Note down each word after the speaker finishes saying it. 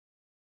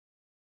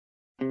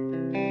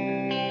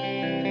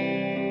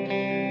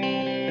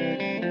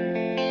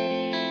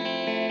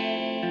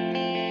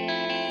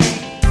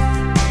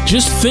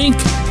Just think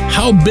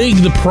how big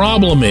the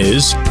problem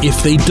is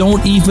if they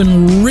don't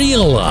even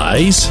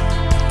realize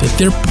that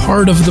they're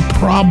part of the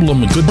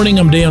problem. Good morning,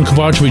 I'm Dejan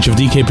Kovacevic of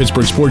DK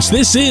Pittsburgh Sports.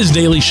 This is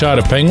Daily Shot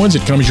of Penguins.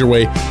 It comes your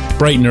way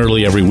bright and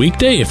early every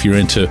weekday if you're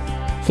into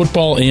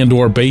football and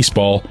or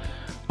baseball.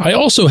 I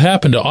also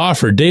happen to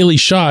offer daily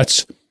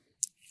shots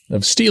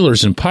of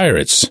Steelers and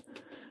Pirates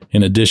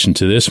in addition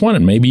to this one,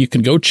 and maybe you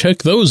can go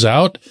check those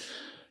out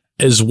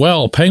as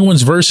well.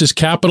 Penguins versus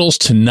Capitals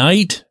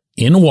tonight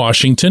in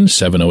Washington,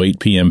 7:08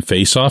 p.m.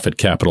 face-off at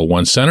Capital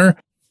One Center.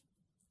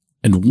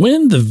 And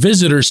when the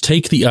visitors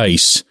take the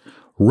ice,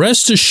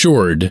 rest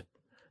assured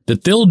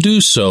that they'll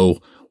do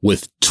so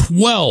with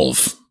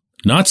 12,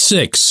 not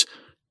 6,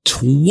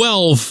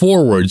 12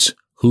 forwards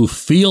who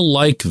feel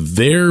like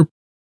their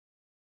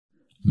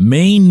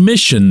main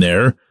mission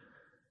there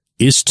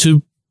is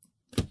to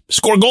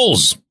score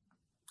goals.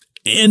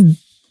 And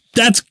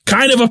that's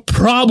kind of a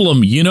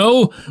problem, you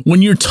know,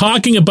 when you're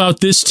talking about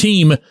this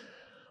team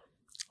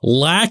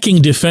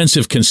lacking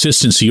defensive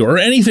consistency or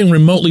anything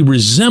remotely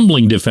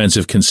resembling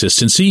defensive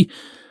consistency.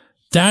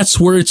 That's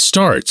where it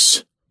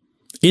starts.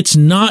 It's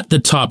not the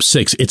top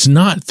 6. It's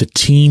not the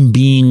team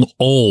being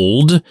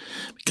old,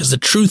 because the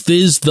truth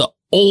is the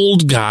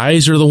old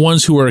guys are the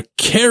ones who are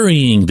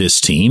carrying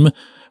this team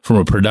from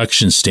a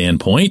production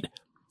standpoint.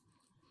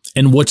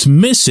 And what's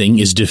missing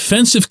is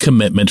defensive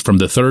commitment from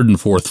the third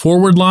and fourth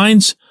forward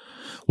lines.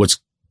 What's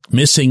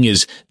missing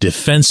is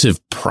defensive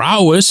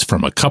prowess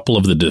from a couple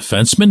of the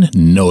defensemen,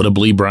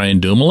 notably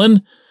Brian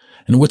Dumoulin.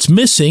 And what's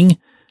missing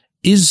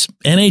is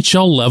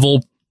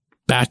NHL-level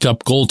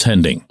backup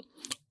goaltending.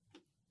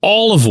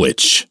 All of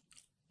which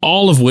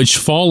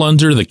fall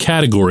under the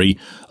category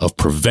of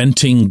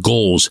preventing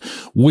goals,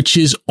 which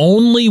is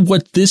only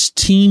what this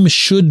team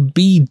should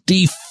be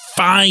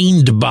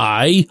defined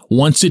by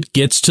once it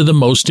gets to the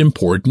most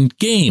important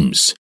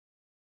games.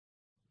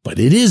 But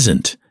it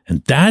isn't.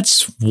 And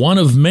that's one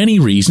of many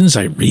reasons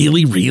I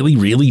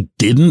really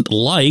didn't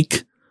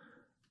like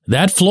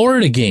that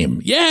Florida game.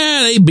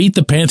 Yeah, they beat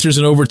the Panthers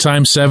in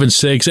overtime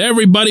 7-6.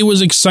 Everybody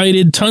was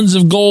excited. Tons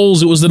of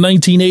goals. It was the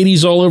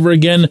 1980s all over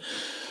again.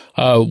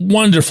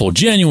 Wonderful,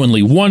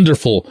 genuinely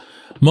wonderful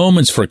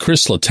moments for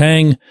Chris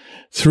Letang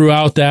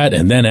throughout that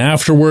and then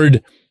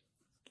afterward.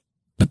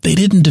 But they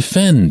didn't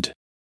defend.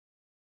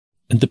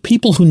 And the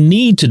people who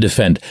need to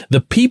defend,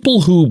 the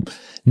people who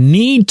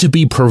need to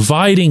be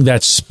providing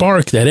that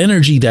spark, that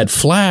energy, that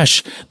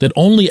flash that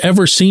only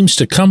ever seems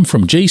to come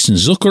from Jason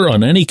Zucker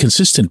on any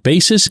consistent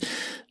basis,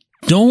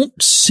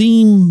 don't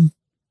seem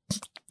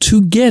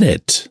to get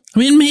it. I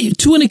mean, maybe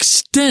to an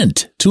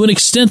extent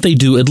they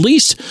do, at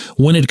least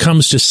when it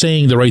comes to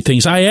saying the right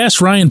things. I asked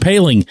Ryan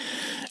Poehling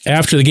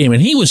after the game,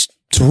 and he was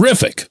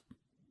terrific.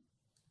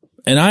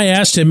 And I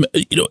asked him,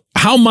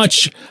 how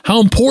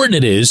important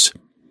it is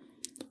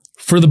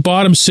for the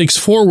bottom 6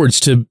 forwards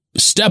to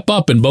step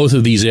up in both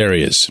of these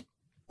areas.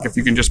 If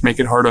you can just make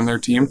it hard on their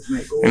team,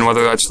 and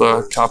whether that's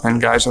the top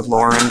end guys or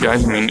lower end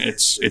guys, I mean,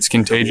 it's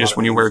contagious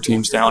when you wear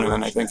teams down. And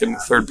then I think in the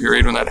third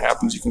period, when that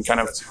happens, you can kind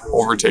of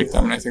overtake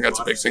them. And I think that's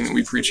a big thing that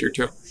we preach here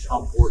too.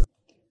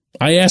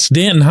 I asked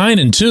Danton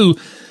Heinen too,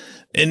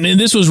 and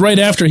this was right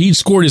after he'd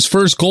scored his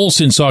first goal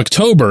since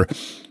October,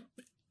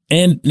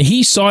 and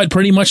he saw it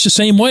pretty much the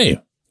same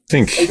way.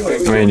 I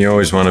mean, you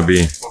always want to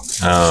be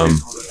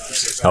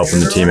helping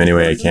the team any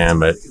way I can,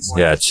 but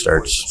yeah, it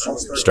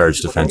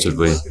starts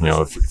defensively.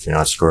 If you're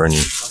not scoring,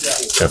 you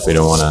definitely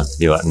don't want to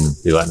be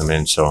letting them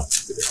in. So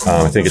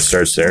I think it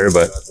starts there,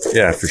 but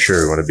yeah, for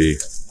sure, we want to be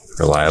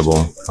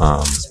reliable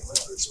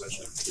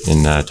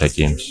in tight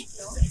games.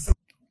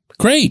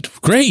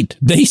 Great.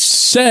 They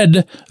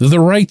said the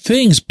right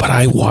things, but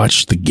I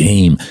watched the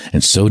game,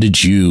 and so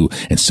did you,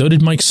 and so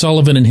did Mike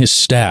Sullivan and his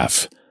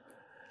staff.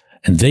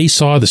 And they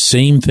saw the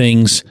same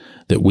things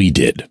that we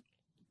did.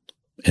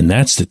 And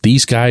that's that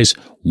these guys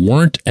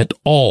weren't at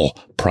all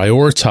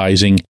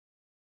prioritizing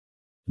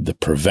the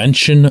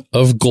prevention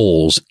of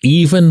goals,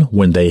 even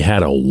when they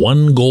had a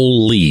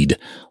 1-goal lead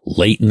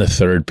late in the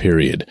third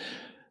period.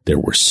 There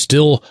were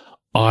still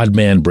odd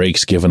man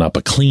breaks given up,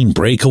 a clean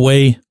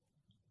breakaway,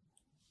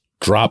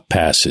 drop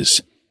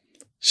passes,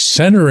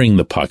 centering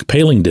the puck.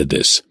 Poehling did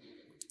this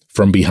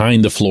from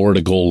behind the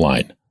Florida goal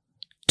line.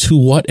 To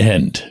what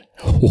end?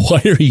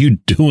 Why are you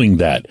doing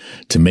that?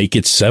 To make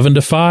it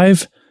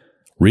 7-5?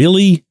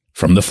 Really?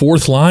 From the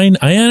fourth line?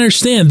 I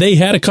understand they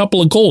had a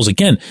couple of goals.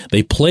 Again,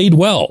 they played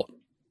well.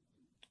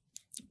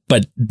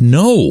 But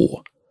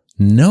no,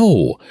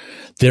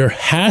 there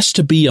has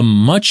to be a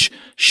much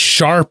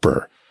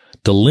sharper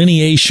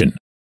delineation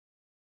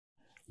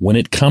when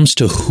it comes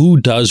to who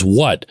does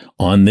what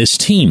on this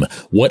team.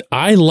 What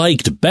I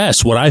liked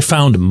best, what I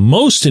found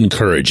most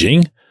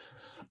encouraging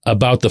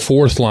about the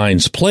fourth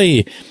line's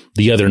play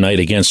the other night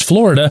against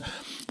Florida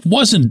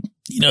wasn't,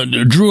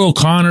 Drew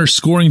O'Connor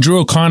scoring.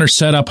 Drew O'Connor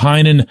set up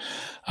Heinen.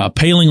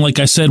 Poehling, like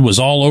I said, was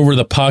all over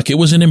the puck. It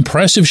was an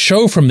impressive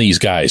show from these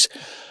guys.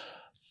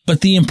 But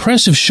the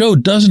impressive show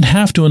doesn't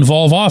have to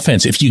involve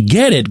offense. If you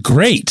get it,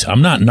 great.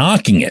 I'm not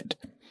knocking it.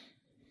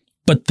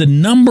 But the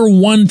number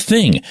one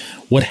thing,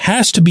 what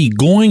has to be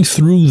going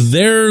through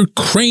their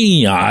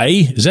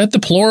cranii, is that the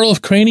plural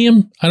of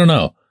cranium? I don't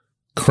know.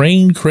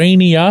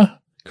 Crania?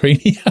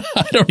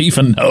 I don't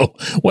even know.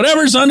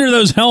 Whatever's under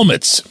those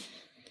helmets.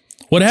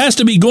 What has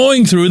to be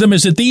going through them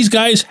is that these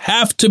guys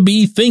have to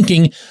be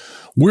thinking,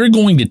 we're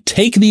going to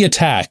take the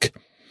attack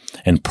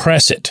and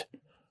press it.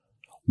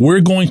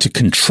 We're going to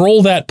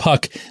control that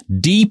puck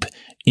deep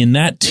in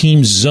that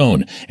team's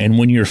zone. And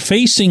when you're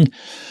facing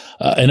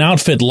an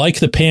outfit like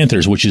the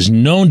Panthers, which is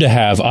known to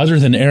have, other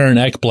than Aaron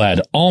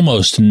Ekblad,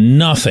 almost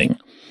nothing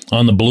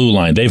on the blue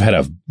line, they've had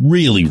a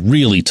really,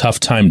 really tough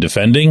time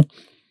defending.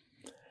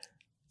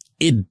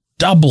 It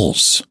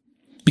doubles,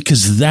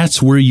 because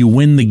that's where you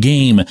win the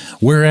game.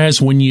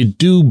 Whereas when you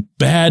do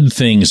bad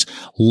things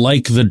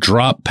like the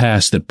drop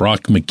pass that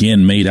Brock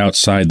McGinn made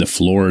outside the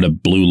Florida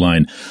blue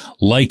line,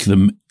 like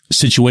the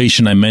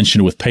situation I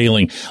mentioned with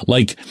Poehling,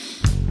 like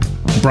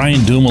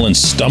Brian Dumoulin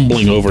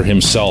stumbling over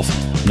himself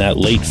in that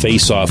late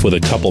face-off with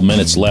a couple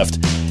minutes left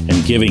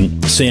and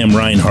giving Sam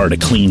Reinhart a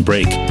clean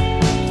break.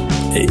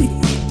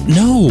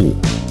 No.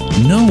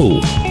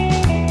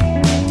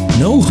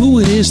 Know who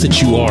it is that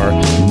you are.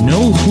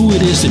 Know who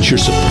it is that you're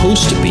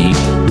supposed to be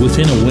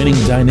within a winning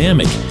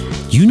dynamic.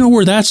 You know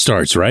where that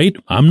starts, right?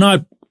 I'm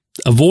not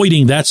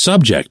avoiding that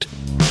subject.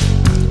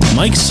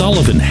 Mike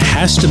Sullivan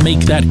has to make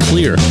that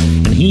clear,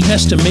 and he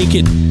has to make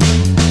it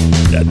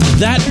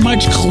that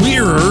much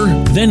clearer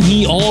than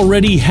he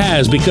already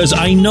has, because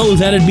I know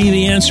that'd be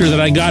the answer that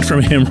I got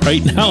from him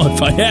right now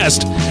if I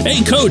asked,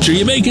 hey, coach, are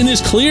you making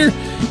this clear?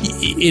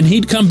 And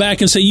he'd come back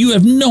and say, you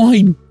have no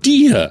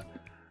idea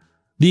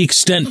the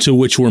extent to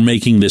which we're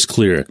making this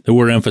clear, that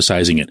we're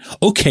emphasizing it.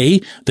 Okay,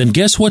 then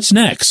guess what's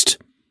next?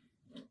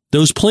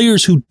 Those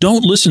players who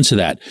don't listen to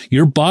that,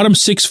 your bottom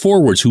six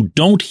forwards who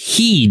don't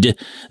heed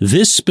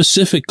this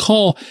specific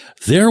call,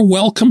 they're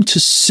welcome to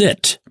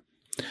sit.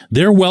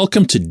 They're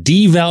welcome to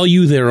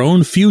devalue their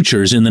own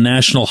futures in the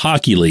National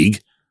Hockey League,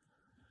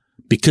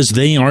 because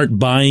they aren't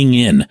buying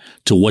in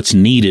to what's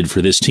needed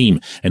for this team.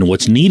 And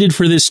what's needed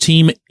for this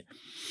team,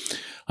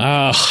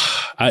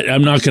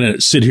 I'm not going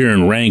to sit here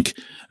and rank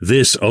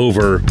this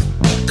over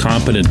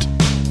competent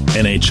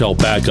NHL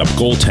backup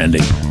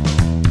goaltending,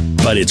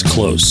 but it's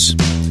close.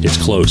 It's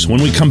close.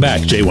 When we come back,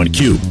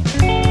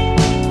 J1Q.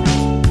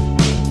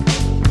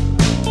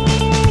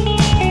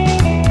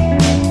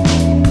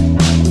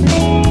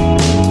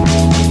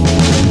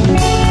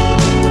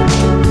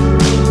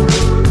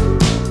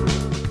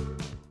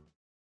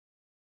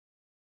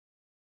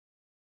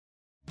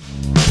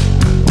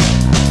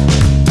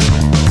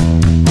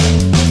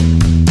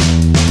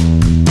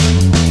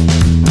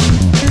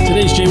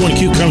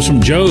 From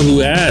Joe,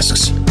 who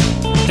asks,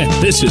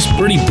 this is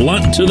pretty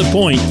blunt to the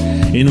point,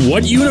 in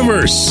what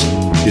universe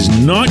is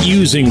not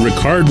using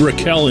Ricard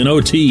Raquel in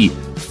OT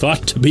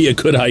thought to be a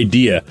good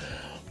idea?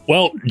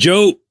 Well,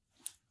 Joe,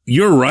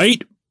 you're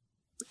right.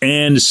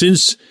 And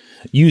since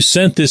you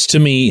sent this to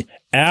me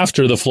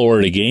after the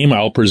Florida game,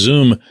 I'll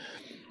presume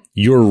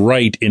you're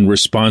right in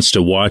response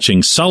to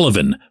watching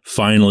Sullivan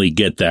finally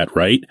get that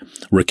right.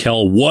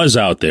 Raquel was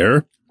out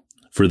there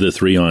for the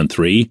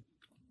 3-on-3.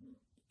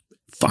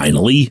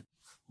 Finally.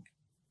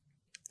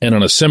 And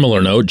on a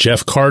similar note,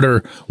 Jeff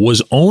Carter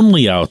was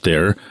only out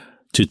there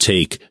to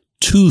take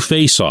 2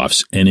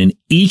 faceoffs, and in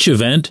each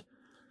event,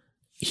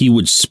 he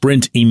would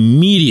sprint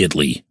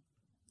immediately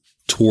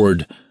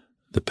toward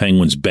the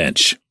Penguins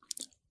bench.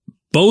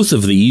 Both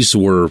of these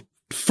were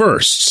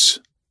firsts.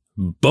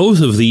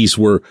 Both of these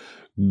were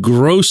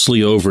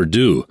grossly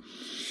overdue.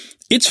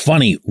 It's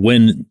funny,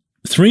 when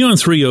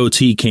 3-on-3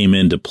 OT came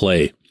into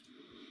play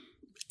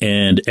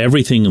and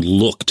everything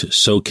looked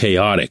so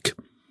chaotic,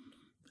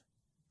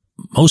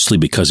 mostly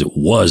because it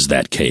was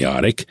that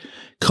chaotic,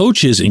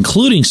 coaches,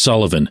 including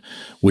Sullivan,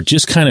 would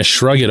just kind of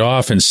shrug it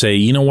off and say,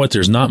 you know what,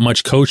 there's not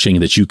much coaching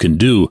that you can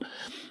do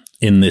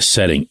in this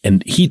setting.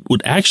 And he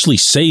would actually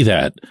say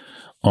that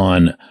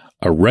on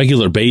a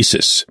regular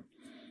basis.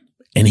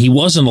 And he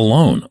wasn't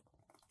alone.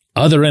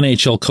 Other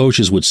NHL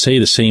coaches would say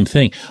the same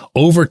thing.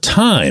 Over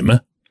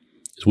time,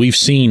 we've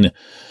seen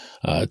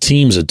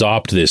teams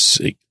adopt this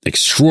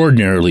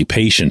extraordinarily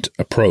patient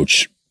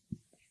approach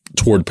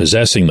toward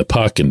possessing the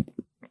puck and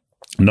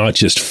not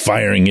just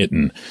firing it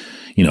and,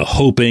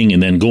 hoping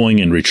and then going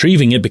and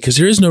retrieving it, because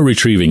there is no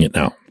retrieving it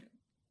now.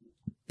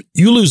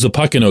 You lose the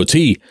puck in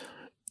OT,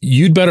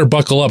 you'd better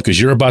buckle up, because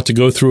you're about to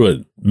go through a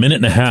minute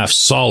and a half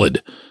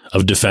solid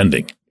of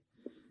defending.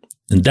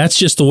 And that's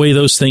just the way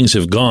those things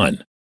have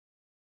gone.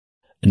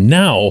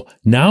 Now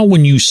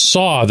when you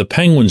saw the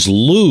Penguins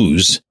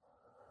lose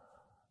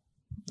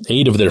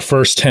 8 of their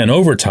first 10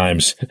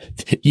 overtimes,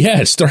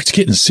 it starts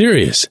getting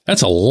serious.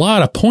 That's a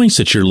lot of points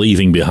that you're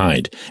leaving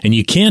behind. And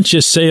you can't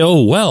just say,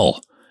 oh,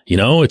 well,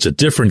 it's a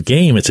different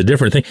game. It's a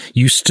different thing.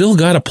 You still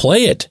got to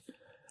play it.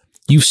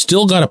 You've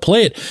still got to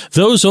play it.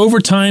 Those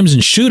overtimes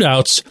and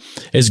shootouts,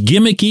 as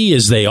gimmicky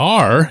as they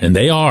are, and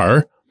they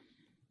are,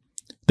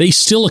 they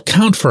still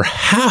account for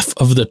half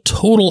of the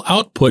total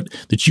output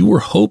that you were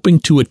hoping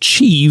to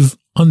achieve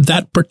on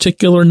that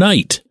particular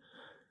night.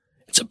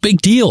 It's a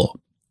big deal.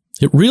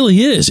 It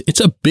really is. It's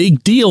a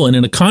big deal. And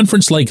in a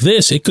conference like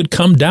this, it could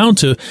come down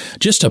to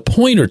just a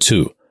point or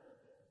two.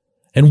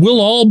 And we'll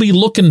all be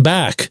looking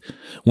back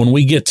when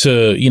we get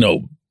to,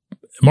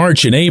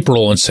 March and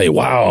April and say,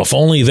 wow, if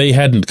only they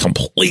hadn't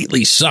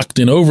completely sucked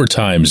in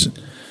overtimes,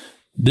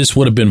 this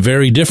would have been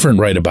very different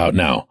right about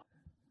now.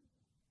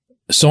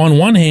 So on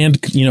one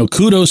hand,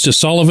 kudos to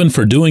Sullivan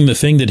for doing the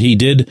thing that he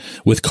did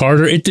with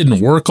Carter. It didn't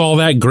work all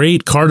that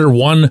great. Carter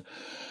won.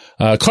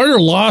 Carter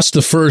lost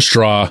the first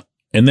draw,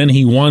 and then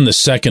he won the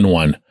second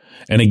one.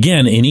 And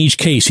again, in each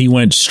case, he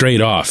went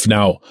straight off.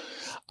 Now,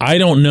 I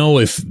don't know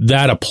if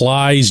that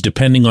applies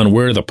depending on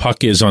where the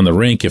puck is on the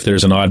rink. If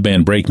there's an odd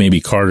man break,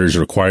 maybe Carter's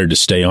required to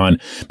stay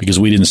on because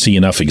we didn't see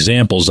enough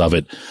examples of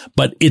it.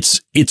 But it's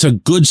a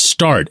good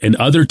start, and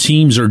other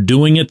teams are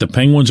doing it. The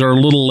Penguins are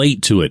a little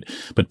late to it,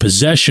 but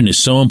possession is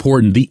so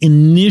important. The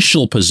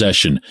initial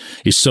possession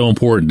is so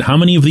important. How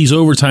many of these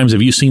overtimes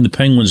have you seen the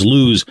Penguins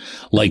lose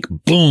like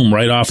boom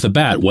right off the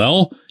bat?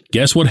 Well,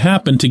 guess what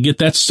happened to get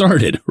that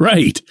started?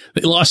 Right.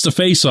 They lost the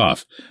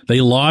faceoff. They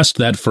lost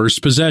that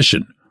first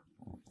possession.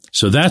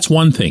 So that's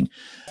one thing.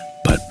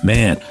 But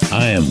man,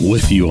 I am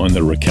with you on the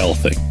Rakell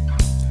thing.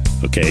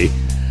 Okay?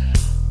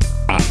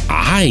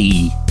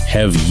 I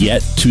have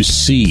yet to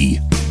see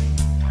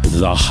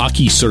the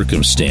hockey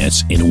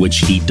circumstance in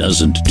which he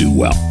doesn't do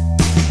well.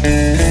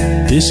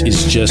 This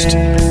is just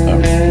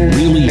a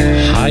really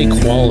high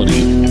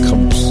quality,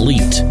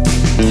 complete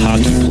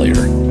hockey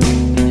player.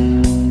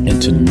 And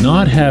to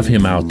not have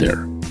him out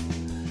there,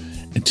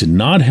 and to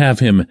not have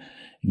him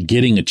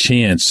getting a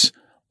chance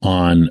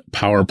on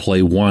Power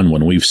Play 1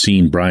 when we've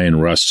seen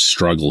Brian Rust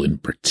struggle, in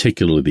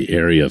particular the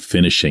area of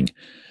finishing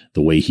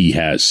the way he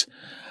has.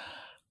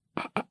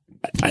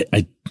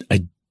 I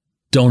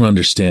don't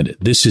understand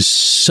it. This is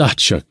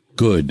such a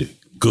good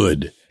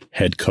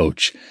head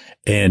coach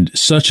and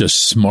such a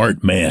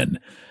smart man.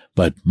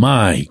 But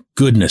my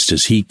goodness,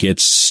 does he get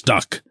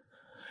stuck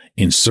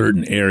in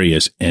certain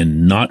areas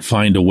and not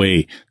find a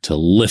way to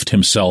lift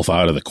himself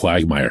out of the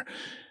quagmire.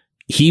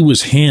 He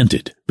was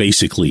handed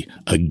basically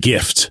a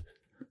gift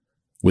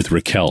with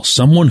Rakell,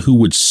 someone who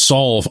would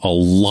solve a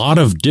lot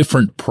of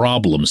different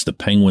problems the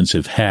Penguins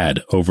have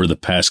had over the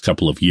past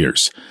couple of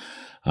years.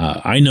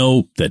 I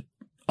know that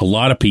a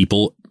lot of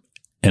people,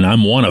 and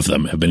I'm one of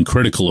them, have been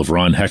critical of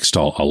Ron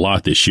Hextall a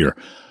lot this year,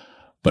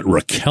 but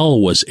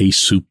Rakell was a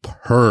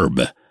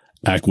superb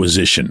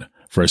acquisition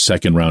for a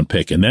second-round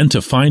pick. And then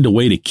to find a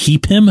way to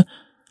keep him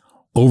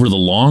over the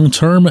long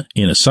term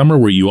in a summer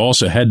where you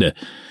also had to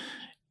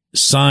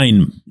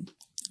sign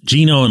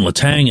Gino and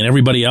Letang and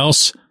everybody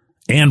else,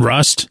 and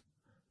Rust,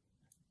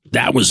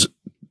 that was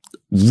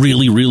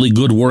really, really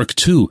good work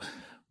too.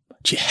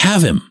 But you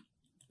have him.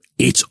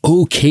 It's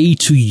okay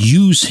to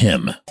use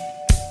him.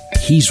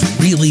 He's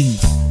really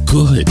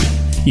good.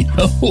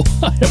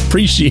 I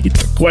appreciate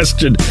the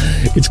question.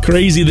 It's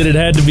crazy that it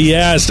had to be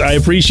asked. I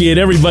appreciate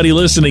everybody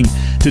listening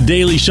to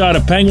Daily Shot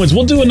of Penguins.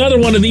 We'll do another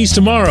one of these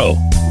tomorrow.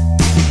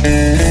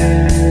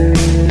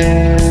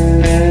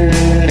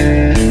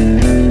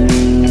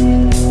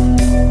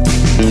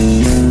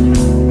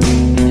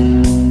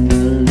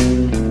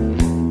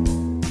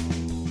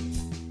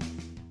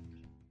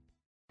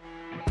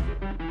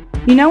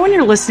 You know when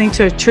you're listening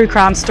to a true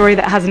crime story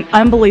that has an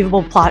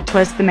unbelievable plot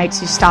twist that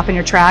makes you stop in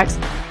your tracks?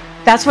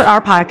 That's what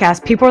our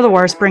podcast, People Are the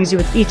Worst, brings you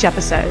with each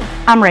episode.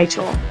 I'm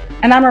Rachel.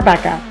 And I'm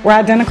Rebecca. We're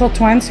identical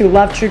twins who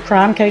love true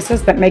crime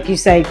cases that make you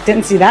say,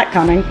 didn't see that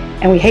coming,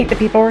 and we hate the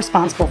people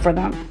responsible for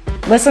them.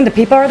 Listen to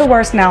People Are the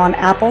Worst now on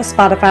Apple,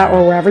 Spotify,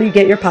 or wherever you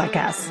get your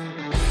podcasts.